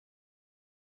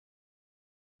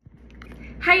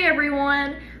Hey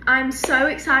everyone, I'm so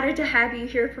excited to have you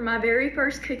here for my very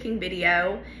first cooking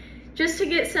video. Just to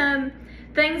get some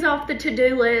things off the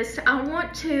to-do list, I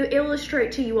want to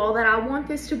illustrate to you all that I want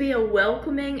this to be a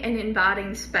welcoming and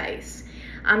inviting space.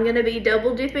 I'm gonna be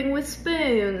double dipping with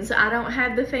spoons. I don't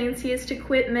have the fanciest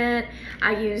equipment.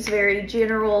 I use very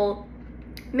general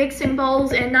mixing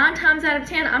bowls, and 9 times out of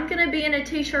 10, I'm gonna be in a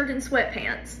t-shirt and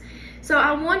sweatpants. So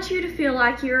I want you to feel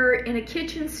like you're in a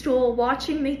kitchen stool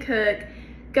watching me cook,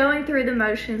 going through the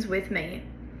motions with me.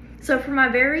 So for my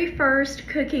very first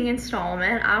cooking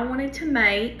installment, I wanted to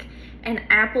make an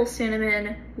apple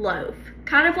cinnamon loaf,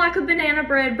 kind of like a banana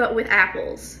bread, but with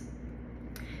apples.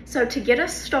 So to get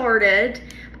us started,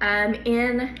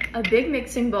 in a big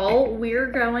mixing bowl,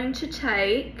 we're going to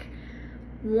take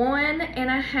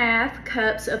 1.5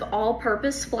 cups of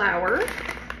all-purpose flour.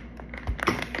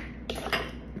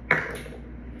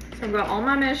 So I've got all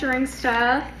my measuring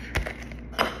stuff.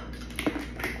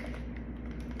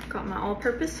 Got my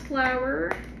all-purpose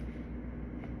flour.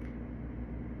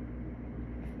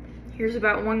 Here's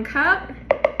about 1 cup.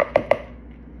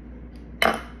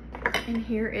 And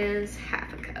here is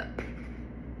 1/2 cup.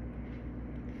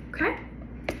 Okay.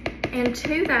 And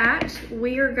to that,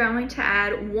 we are going to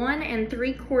add 1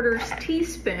 3/4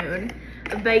 teaspoon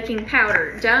of baking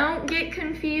powder. Don't get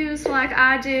confused like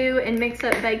I do and mix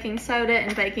up baking soda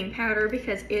and baking powder,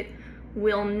 because it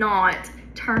will not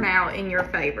turn out in your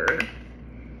favor.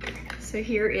 So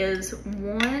here is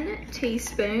 1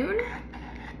 teaspoon.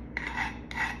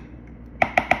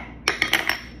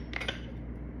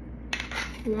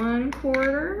 One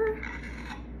quarter,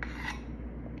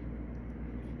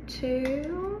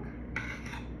 2,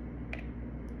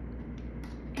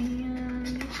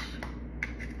 and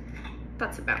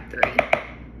that's about 3.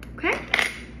 Okay,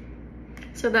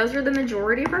 so those are the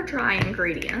majority of our dry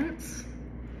ingredients.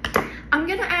 I'm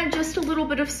gonna add just a little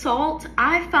bit of salt.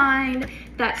 I find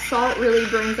that salt really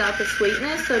brings out the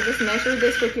sweetness, so just measure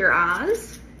this with your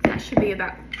eyes. That should be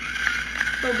about,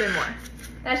 a little bit more.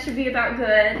 That should be about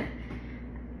good.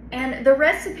 And the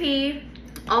recipe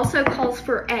also calls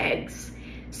for eggs.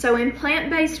 So in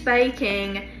plant-based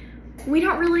baking, we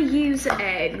don't really use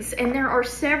eggs, and there are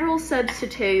several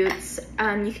substitutes.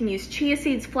 You can use chia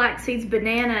seeds, flax seeds,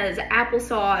 bananas,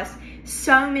 applesauce,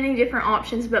 so many different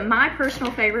options, but my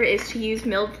personal favorite is to use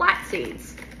milled flax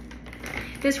seeds.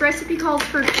 This recipe calls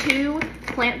for 2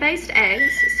 plant-based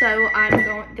eggs, so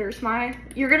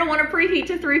you're gonna wanna preheat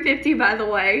to 350, by the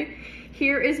way.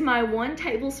 Here is my 1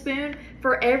 tablespoon.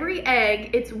 For every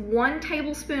egg, it's 1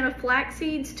 tablespoon of flax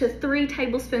seeds to 3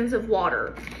 tablespoons of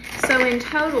water. So in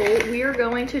total, we are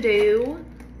going to do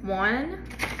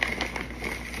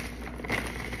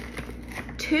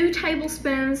 2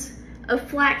 tablespoons of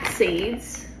flax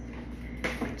seeds,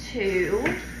 2,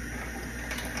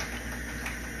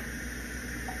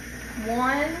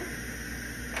 1,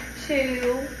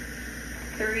 2,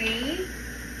 3,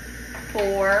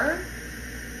 4,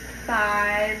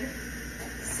 5,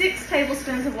 6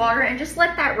 tablespoons of water, and just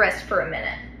let that rest for a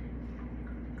minute.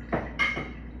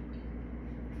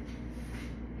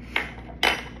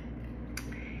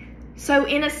 So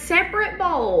in a separate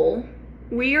bowl,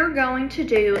 we are going to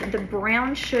do the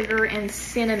brown sugar and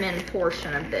cinnamon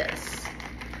portion of this.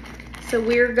 So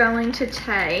we're going to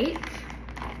take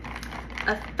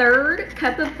 1/3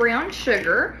 cup of brown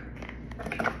sugar,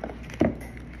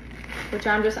 which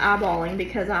I'm just eyeballing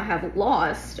because I have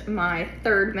lost my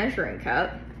 3rd measuring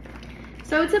cup.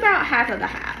 So it's about 1/2 of the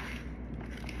half.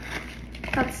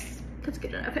 That's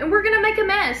good enough. And we're gonna make a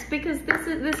mess because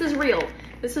this is real.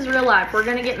 This is real life. We're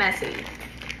gonna get messy.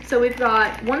 So we've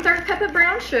got 1/3 cup of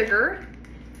brown sugar,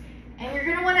 and you're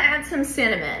gonna wanna add some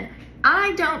cinnamon.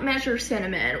 I don't measure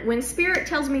cinnamon. When Spirit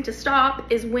tells me to stop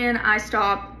is when I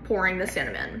stop pouring the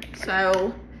cinnamon.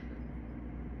 So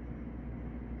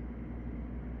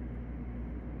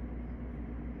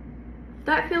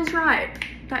that feels right.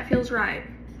 That feels right.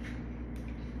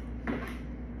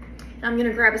 I'm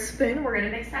gonna grab a spoon. We're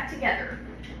gonna mix that together.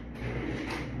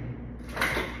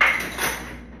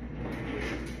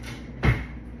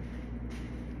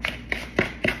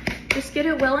 Just get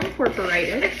it well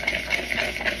incorporated.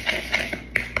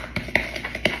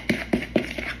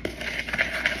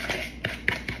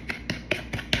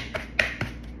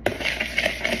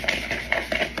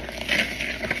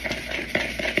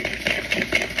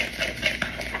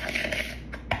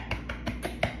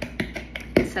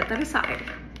 Set that aside.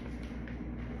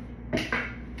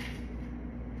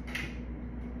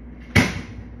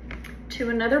 To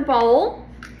another bowl,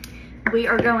 we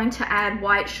are going to add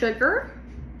white sugar.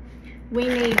 We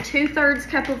need 2/3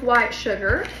 cup of white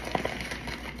sugar.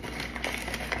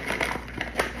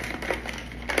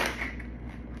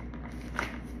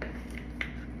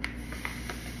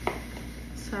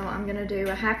 I'm gonna do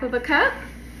 1/2 cup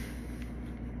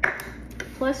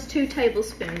plus 2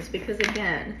 tablespoons because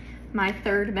again, my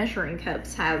third measuring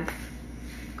cups have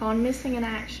gone missing in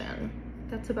action.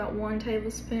 That's about 1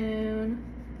 tablespoon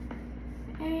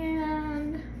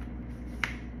and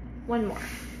 1 more,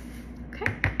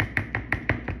 okay?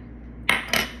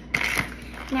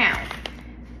 Now,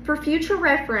 for future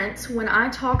reference, when I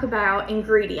talk about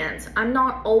ingredients, I'm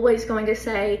not always going to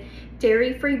say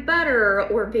dairy-free butter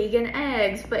or vegan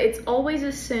eggs, but it's always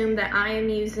assumed that I am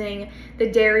using the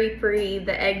dairy-free,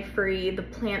 the egg-free, the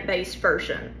plant-based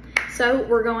version. So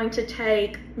we're going to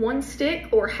take 1 stick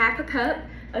or 1/2 cup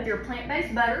of your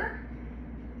plant-based butter.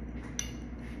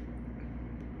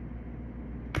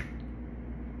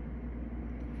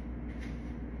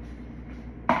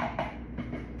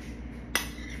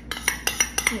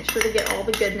 Make sure to get all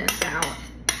the goodness out.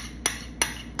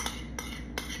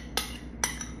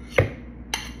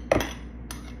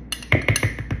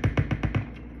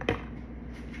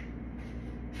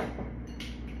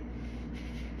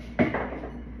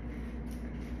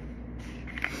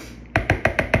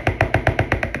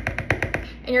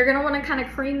 And you're gonna wanna kind of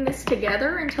cream this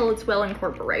together until it's well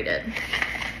incorporated.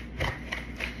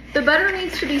 The butter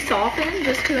needs to be softened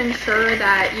just to ensure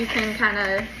that you can kind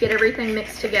of get everything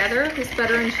mixed together. This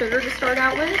butter and sugar to start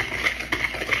out with.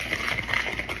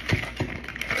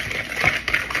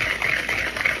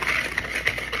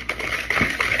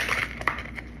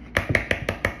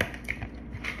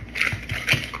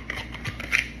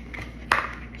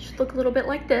 Should look a little bit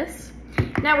like this.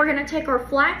 Now we're gonna take our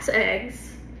flax eggs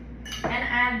and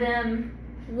add them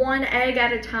 1 egg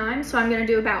at a time. So I'm gonna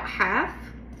do about 1/2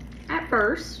 at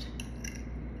first,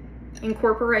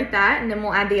 incorporate that, and then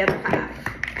we'll add the other 1/2.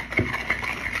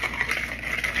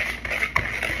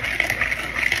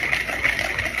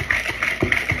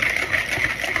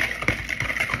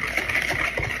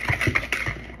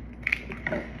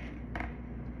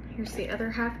 Here's the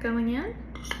other 1/2 going in.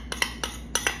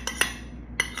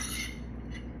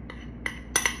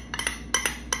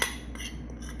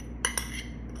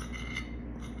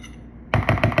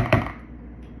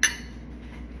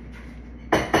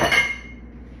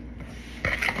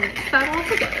 Mix that all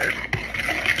together.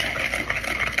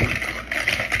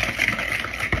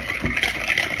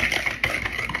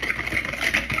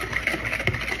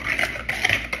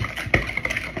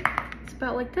 It's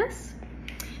about like this.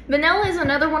 Vanilla is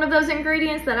another one of those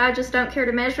ingredients that I just don't care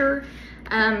to measure,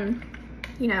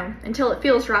 you know, until it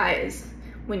feels right, is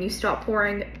when you stop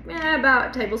pouring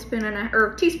about a tablespoon and a,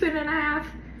 or teaspoon and a half.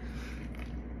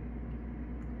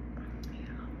 Yeah,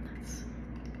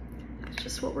 that's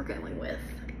just what we're going with.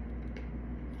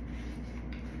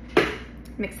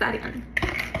 Mix that in.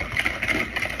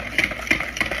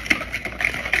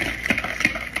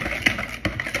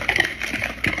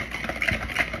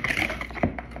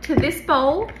 To this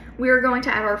bowl, we are going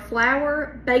to add our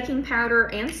flour, baking powder,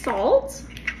 and salt.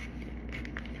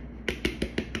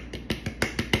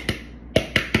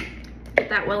 Get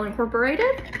that well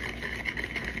incorporated.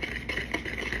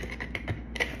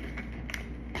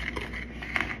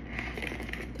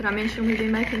 Did I mention we'd be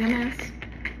making a mess?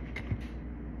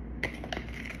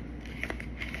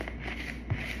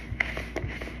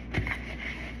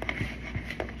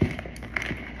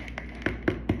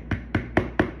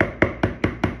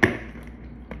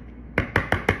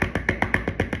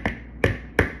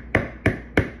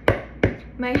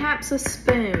 Mayhaps a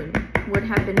spoon would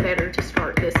have been better to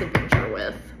start this adventure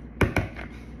with.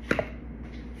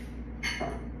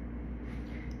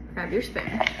 Grab your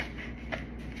spoon.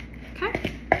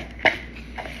 Okay.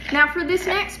 Now for this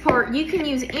next part, you can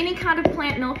use any kind of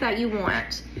plant milk that you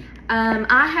want.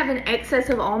 I have an excess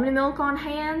of almond milk on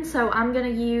hand, so I'm gonna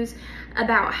use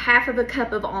about 1/2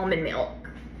 cup of almond milk.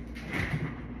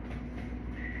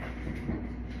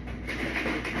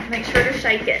 Make sure to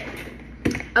shake it.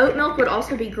 Oat milk would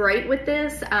also be great with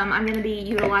this. I'm going to be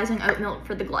utilizing oat milk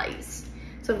for the glaze.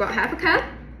 So I've got 1/2 cup.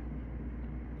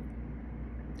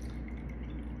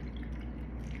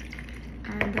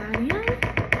 Add that in.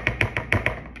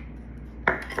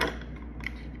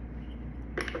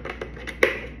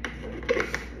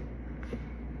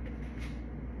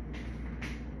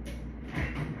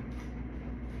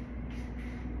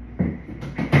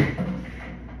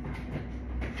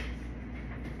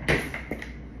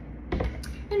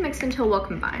 And mix until well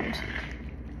combined.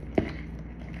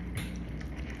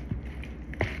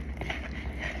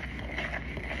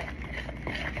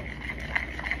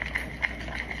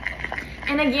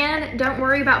 And again, don't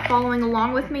worry about following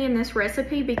along with me in this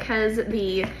recipe because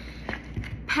the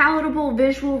palatable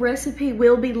visual recipe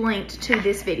will be linked to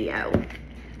this video.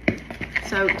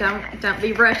 So don't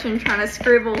be rushing trying to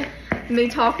scribble me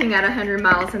talking at 100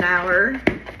 miles an hour.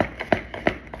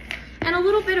 And a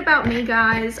little bit about me,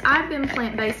 guys. I've been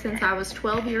plant-based since I was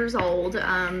 12 years old.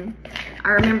 I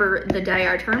remember the day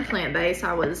I turned plant-based,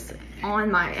 I was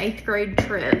on my 8th grade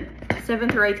trip,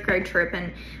 7th or 8th grade trip,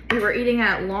 and we were eating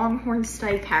at Longhorn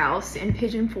Steakhouse in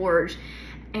Pigeon Forge,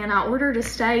 and I ordered a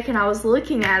steak, and I was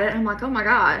looking at it, and I'm like, oh my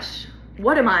gosh,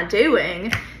 what am I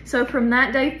doing? So from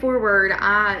that day forward,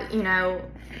 I,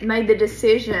 made the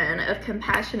decision of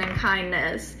compassion and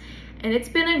kindness. And it's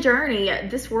been a journey.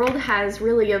 This world has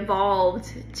really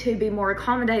evolved to be more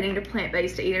accommodating to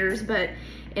plant-based eaters, but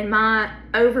in my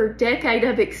over decade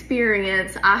of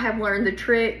experience, I have learned the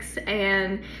tricks,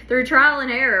 and through trial and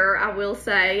error, I will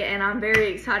say, and I'm very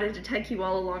excited to take you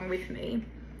all along with me.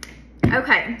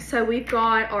 Okay, so we've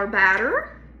got our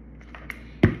batter,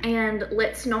 and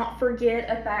let's not forget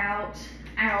about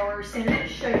our cinnamon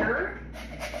sugar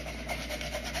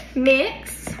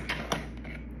mix.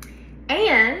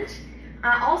 And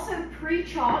I also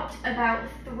pre-chopped about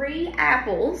 3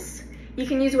 apples. You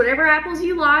can use whatever apples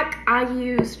you like. I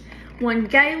used 1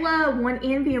 Gala, 1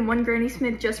 Envy, and 1 Granny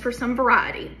Smith just for some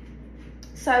variety.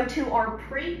 So to our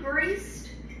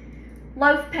pre-greased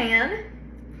loaf pan,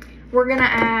 we're gonna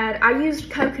add, I used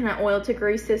coconut oil to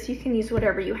grease this. You can use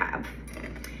whatever you have.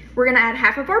 We're gonna add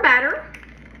half of our batter.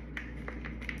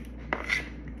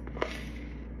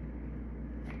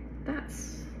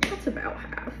 That's about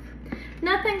half.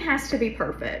 Nothing has to be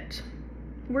perfect.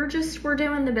 We're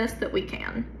doing the best that we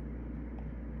can.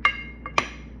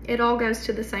 It all goes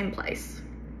to the same place.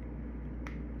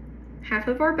 Half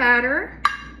of our batter.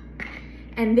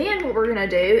 And then what we're gonna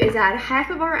do is add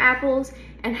half of our apples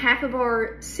and half of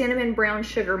our cinnamon brown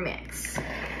sugar mix.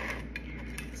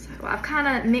 So I've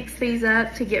kind of mixed these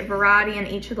up to get variety in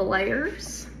each of the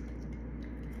layers.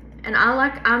 And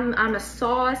I'm a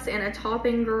sauce and a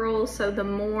topping girl, so the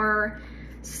more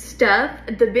stuff,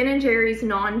 the Ben & Jerry's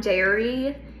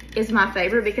non-dairy is my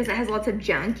favorite because it has lots of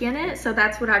junk in it, so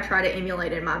that's what I try to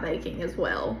emulate in my baking as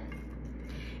well.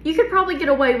 You could probably get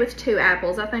away with 2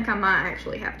 apples. I think I might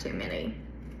actually have too many.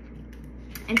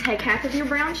 And take half of your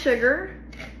brown sugar.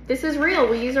 This is real,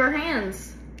 we use our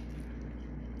hands.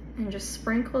 And just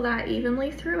sprinkle that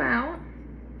evenly throughout.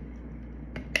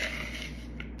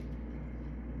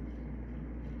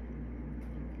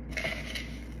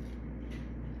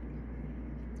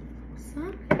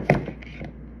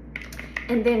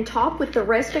 And then top with the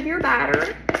rest of your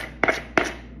batter.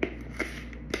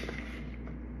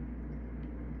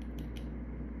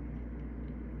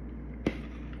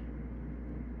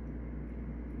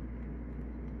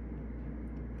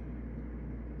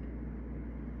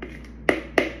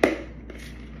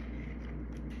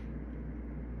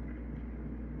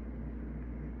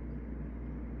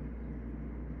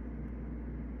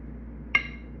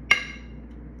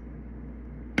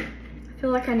 I feel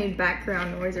like I need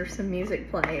background noise or some music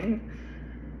playing.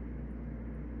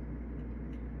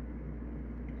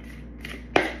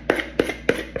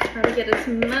 Try to get as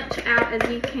much out as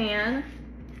you can.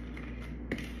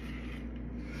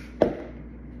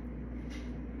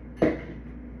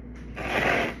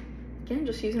 Again,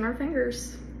 just using our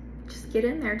fingers. Just get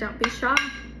in there, don't be shy.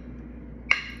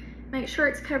 Make sure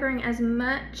it's covering as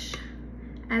much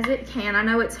as it can. I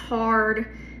know it's hard.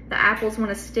 The apples want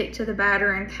to stick to the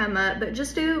batter and come up, but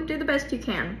just do the best you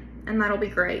can, and that'll be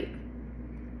great.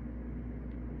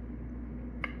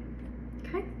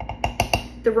 Okay.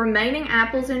 The remaining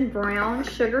apples and brown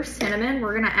sugar cinnamon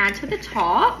we're going to add to the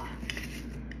top.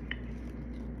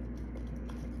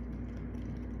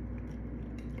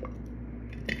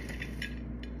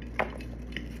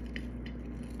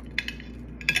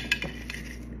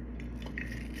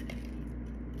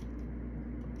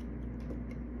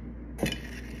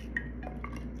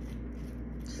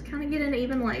 Kind of get an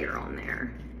even layer on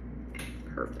there.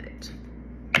 Perfect.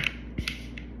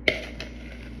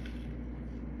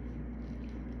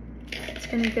 It's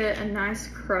going to get a nice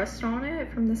crust on it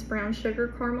from this brown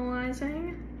sugar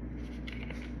caramelizing.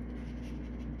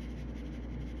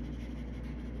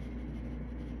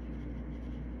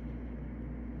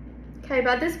 Okay,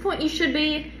 by this point you should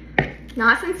be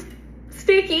nice and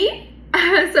sticky.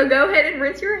 So go ahead and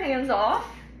rinse your hands off.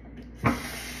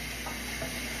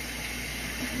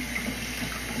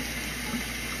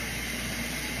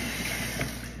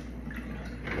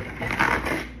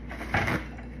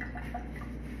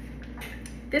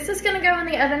 This is going to go in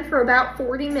the oven for about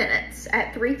 40 minutes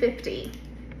at 350.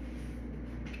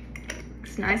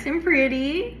 It's nice and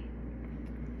pretty.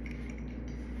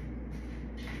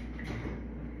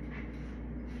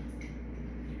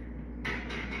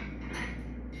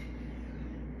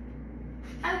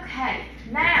 Okay,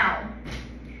 now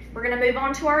we're going to move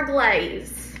on to our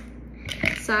glaze.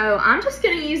 So I'm just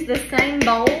gonna use the same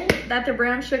bowl that the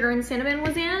brown sugar and cinnamon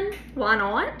was in. Why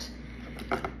not?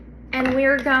 And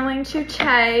we're going to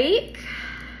take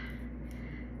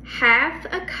half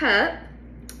a cup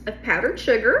of powdered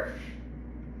sugar.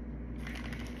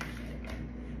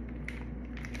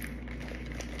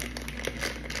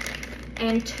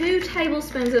 And 2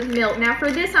 tablespoons of milk. Now for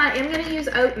this, I am gonna use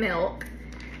oat milk,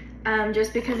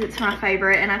 just because it's my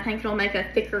favorite and I think it'll make a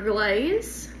thicker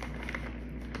glaze.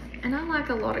 And I like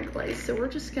a lot of glaze, so we're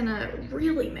just gonna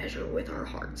really measure with our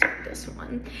hearts on this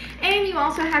one. And you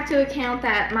also have to account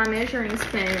that my measuring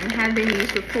spoon had been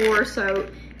used before, so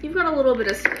you've got a little bit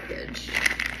of slippage.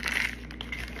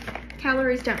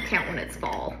 Calories don't count when it's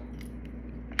fall.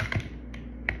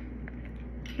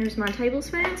 Here's my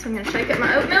tablespoon, so I'm gonna shake up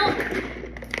my oat milk.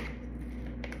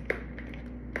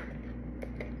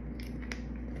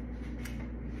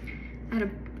 Add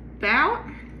about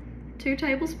 2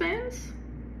 tablespoons.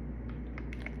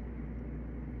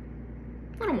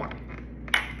 A little more.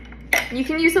 You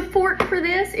can use a fork for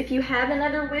this. If you have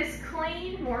another whisk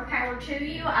clean, more power to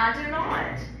you. I do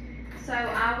not. So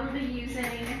I will be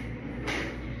using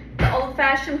the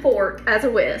old-fashioned fork as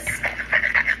a whisk.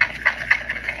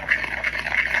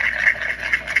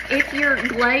 If your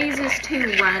glaze is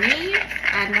too runny,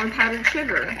 add more powdered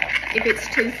sugar. If it's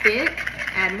too thick,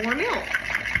 add more milk.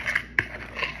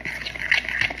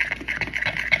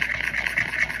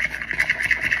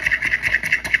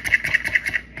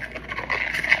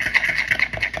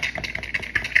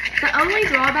 The only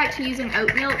drawback to using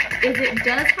oat milk is it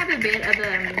does have a bit of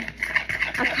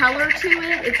a color to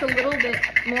it. It's a little bit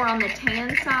more on the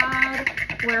tan side,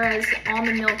 whereas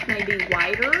almond milk may be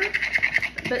whiter.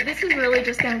 But this is really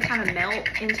just going to kind of melt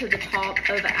into the top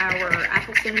of our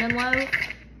apple cinnamon loaf.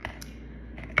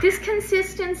 This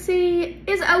consistency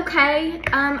is okay.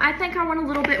 I think I want a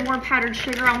little bit more powdered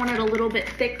sugar. I want it a little bit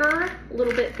thicker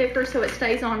so it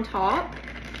stays on top.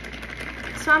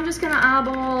 So I'm just going to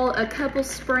eyeball a couple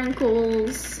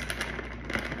sprinkles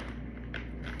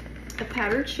of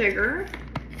powdered sugar.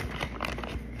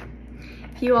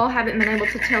 If you all haven't been able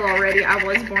to tell already, I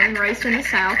was born and raised in the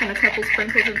South, and a couple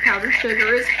sprinkles of powdered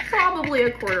sugar is probably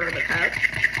 1/4 of a cup.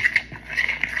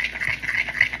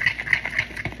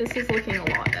 This is looking a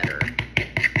lot better.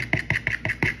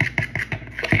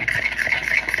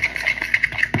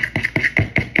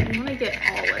 You want to get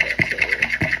all of it too.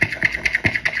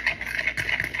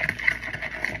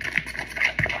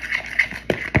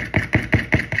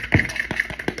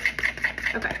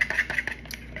 Okay.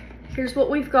 Here's what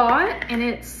we've got, and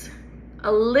it's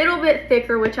a little bit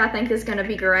thicker, which I think is gonna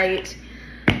be great.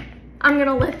 I'm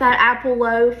gonna let that apple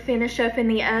loaf finish up in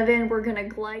the oven. We're gonna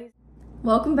glaze.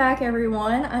 Welcome back,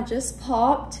 everyone. I just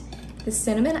popped the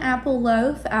cinnamon apple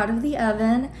loaf out of the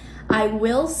oven. I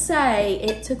will say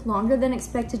it took longer than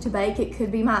expected to bake. It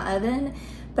could be my oven,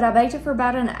 but I baked it for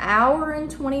about 1 hour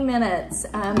and 20 minutes,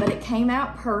 but it came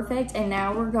out perfect, and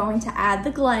now we're going to add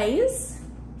the glaze.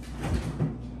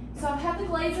 So I have the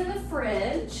glaze in the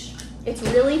fridge. It's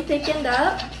really thickened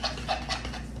up.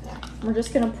 We're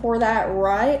just gonna pour that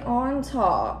right on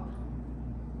top.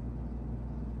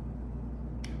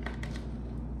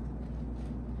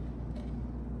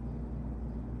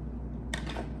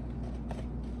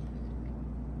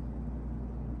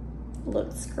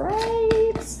 Looks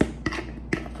great.